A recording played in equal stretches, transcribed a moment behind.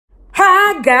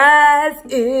Hi guys,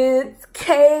 it's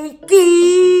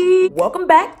Cakey. Welcome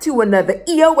back to another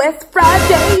EOS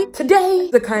Friday. Today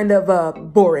is a kind of a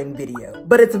boring video,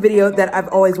 but it's a video that I've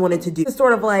always wanted to do. It's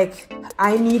sort of like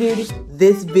I needed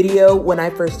this video when I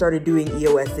first started doing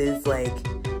EOS's, like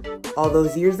all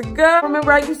those years ago.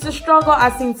 Remember, I used to struggle.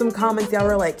 I seen some comments, y'all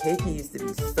were like, Cakey used to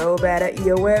be so bad at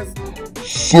EOS.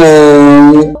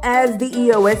 So as the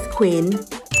EOS queen,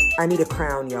 I need a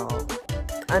crown, y'all.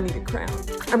 I need a crown.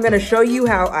 I'm gonna show you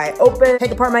how I open,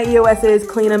 take apart my EOS's,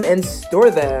 clean them, and store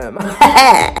them.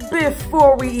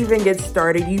 Before we even get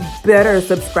started, you better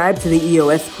subscribe to the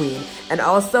EOS Queen. And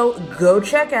also, go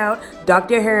check out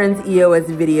Dr. Heron's EOS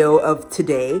video of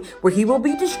today, where he will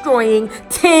be destroying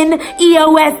 10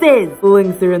 EOS's.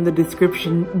 Links are in the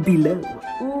description below.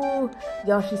 Ooh,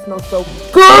 y'all, she smells so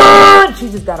good. She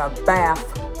just got a bath.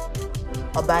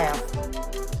 A bath.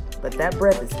 But that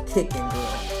breath is ticking,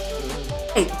 girl.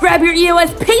 Hey, grab your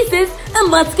EOS pieces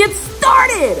and let's get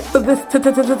started! For this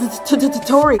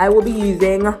tutorial, I will be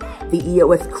using the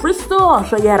EOS crystal. I'll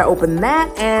show you how to open that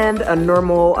and a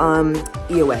normal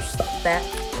EOS. That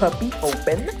puppy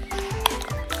open.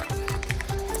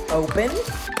 Open.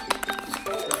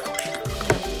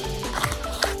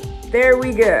 There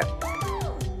we go.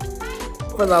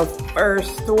 For the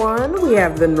first one, we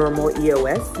have the normal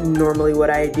EOS. Normally what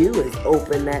I do is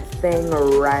open that thing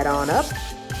right on up.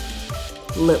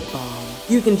 Lip balm.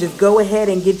 You can just go ahead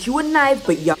and get you a knife,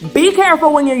 but y'all be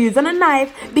careful when you're using a knife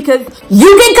because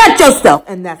you can cut yourself,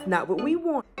 and that's not what we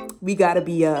want. We gotta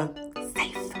be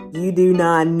safe. You do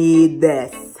not need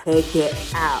this. Take it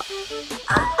out.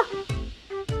 Ah.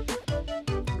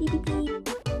 Beep, beep, beep.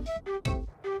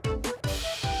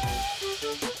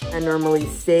 I normally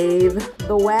save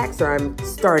the wax, or I'm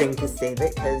starting to save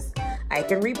it because I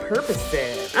can repurpose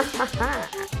it.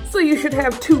 So you should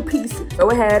have 2 pieces. Go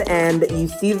ahead and you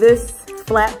see this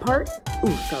flat part?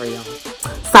 Ooh, sorry y'all.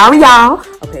 Sorry y'all.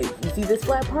 Okay, you see this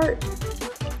flat part?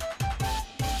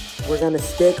 We're gonna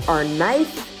stick our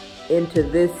knife into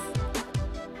this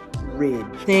ridge.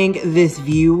 I think this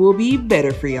view will be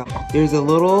better for y'all. There's a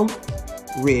little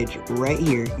ridge right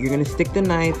here. You're gonna stick the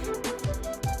knife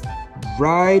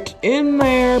right in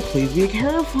there. Please be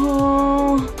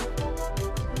careful.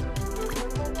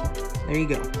 There you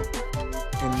go.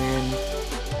 And then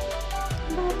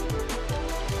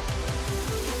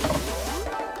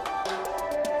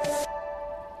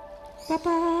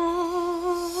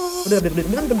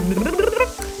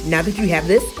now that you have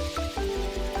this,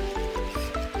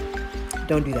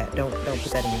 don't do that. Don't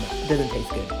put that in your mouth. It doesn't taste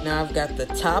good. Now I've got the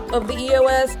top of the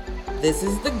EOS. This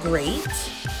is the grate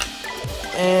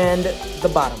and the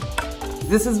bottom.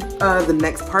 This is the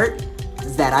next part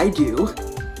that I do.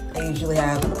 I usually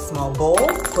have a small bowl,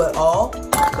 put all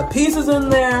the pieces in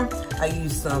there. I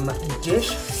use some dish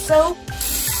soap,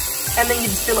 and then you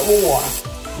just fill it with water.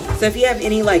 So if you have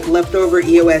any like leftover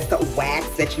EOS wax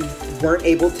that you weren't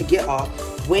able to get off,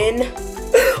 when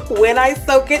I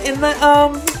soak it in the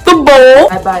bowl,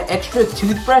 I buy extra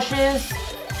toothbrushes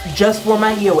just for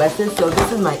my EOS's. So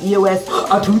this is my EOS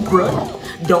toothbrush.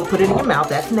 Don't put it in your mouth,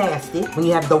 that's nasty. When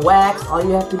you have the wax, all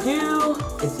you have to do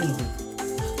is easy.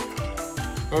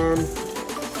 And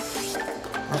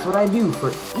that's what I do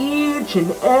for each and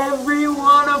every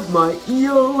one of my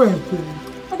EOS's.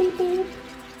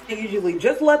 I usually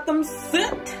just let them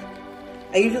sit.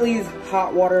 I usually use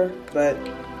hot water, but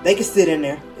they can sit in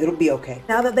there. It'll be okay.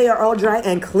 Now that they are all dry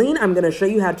and clean, I'm gonna show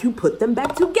you how to put them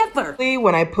back together.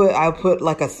 When I'll put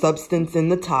like a substance in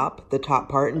the top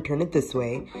part, and turn it this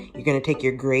way. You're gonna take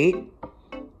your grate.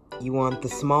 You want the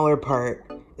smaller part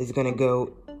is gonna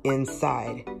go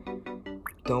inside.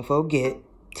 Don't forget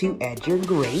to add your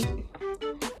grate.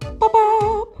 Bop,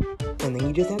 bop. And then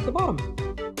you just add the bottom.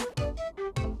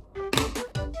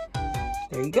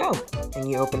 There you go. And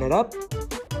you open it up.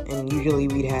 And usually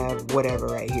we'd have whatever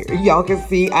right here. Y'all can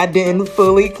see I didn't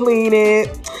fully clean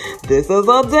it. This is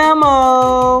a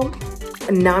demo.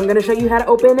 Now I'm gonna show you how to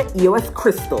open EOS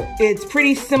Crystal. It's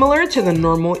pretty similar to the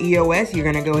normal EOS. You're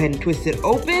gonna go ahead and twist it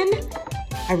open.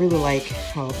 I really like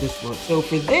how this looks. So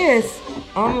for this,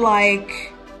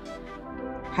 unlike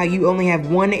how you only have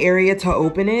one area to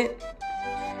open it,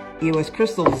 EOS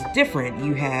Crystal is different.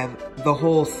 You have the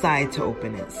whole side to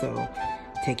open it. So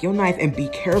take your knife and be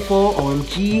careful.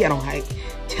 OMG, I don't like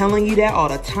telling you that all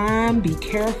the time. Be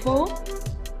careful.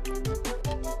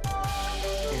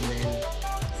 And then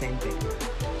same thing,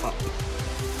 up.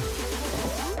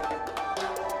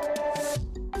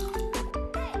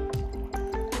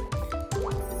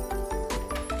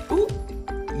 Ooh,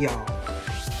 y'all,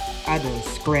 I done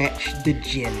scratched the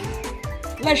jelly.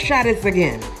 Let's try this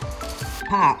again.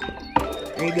 Pop.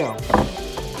 There you go.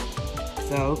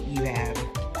 So you have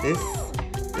this,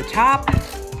 the top,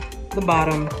 the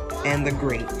bottom, and the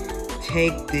grate.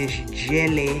 Take this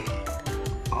jelly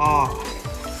off.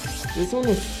 This one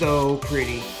is so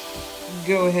pretty.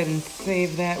 Go ahead and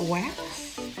save that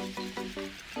wax.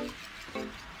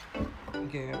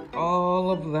 Get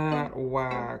all of that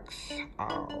wax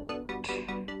out.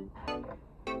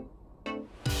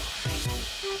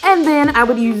 And then I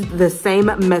would use the same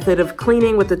method of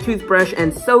cleaning with the toothbrush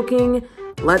and soaking.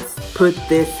 Let's put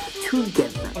this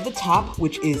together. At the top,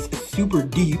 which is super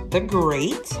deep, the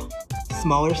grate,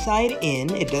 smaller side in.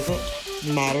 It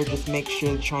doesn't matter, just make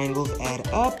sure the triangles add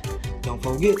up. Don't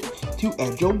forget to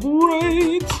add your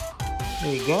grate.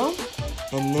 There you go.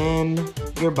 And then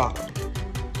your bottom.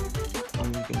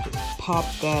 And you can just pop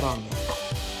that on there.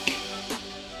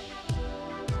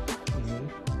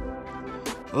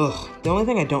 Ugh, the only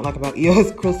thing I don't like about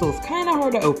Eos crystal is kind of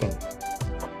hard to open.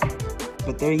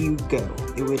 But there you go.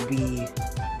 It would be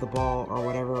the ball or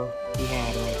whatever we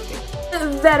had right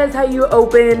there. That is how you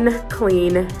open,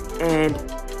 clean, and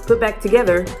put back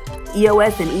together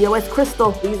EOS and Eos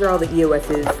crystal. These are all the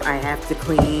EOSs I have to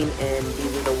clean, and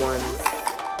these are the ones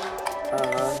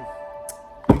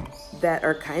that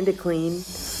are kind of clean.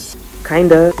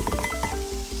 Kinda.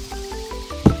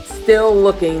 Still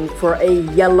looking for a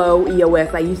yellow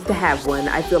EOS. I used to have one.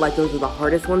 I feel like those are the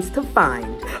hardest ones to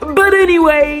find. But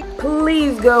anyway,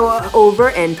 please go over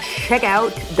and check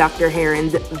out Dr.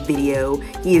 Heron's video.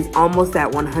 He is almost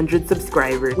at 100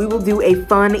 subscribers. We will do a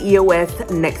fun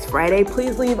EOS next Friday.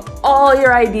 Please leave all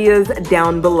your ideas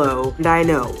down below. And I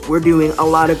know we're doing a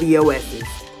lot of EOSs.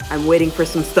 I'm waiting for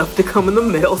some stuff to come in the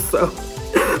mail, so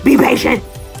be patient.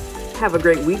 Have a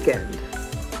great weekend.